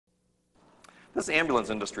This ambulance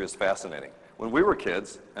industry is fascinating. When we were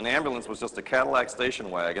kids, an ambulance was just a Cadillac station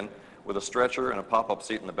wagon with a stretcher and a pop-up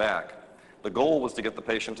seat in the back. The goal was to get the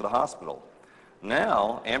patient to the hospital.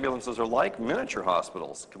 Now, ambulances are like miniature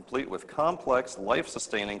hospitals, complete with complex,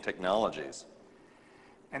 life-sustaining technologies.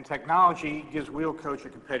 And technology gives Wheel Coach a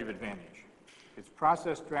competitive advantage. Its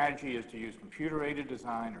process strategy is to use computer-aided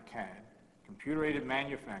design, or CAD, computer-aided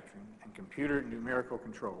manufacturing, and computer numerical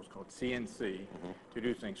controls, called CNC, to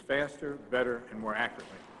do things faster, better, and more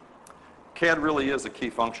accurately. CAD really is a key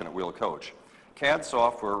function at Wheel Coach. CAD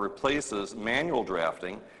software replaces manual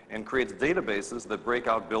drafting and creates databases that break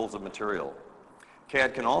out bills of material.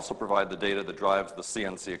 CAD can also provide the data that drives the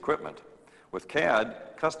CNC equipment. With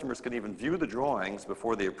CAD, customers can even view the drawings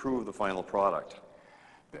before they approve the final product.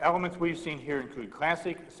 The elements we've seen here include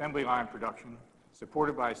classic assembly line production,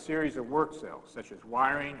 supported by a series of work cells, such as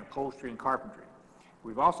wiring, upholstery, and carpentry.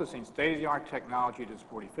 We've also seen state-of-the-art technology to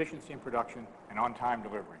support efficiency in production and on-time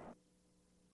delivery.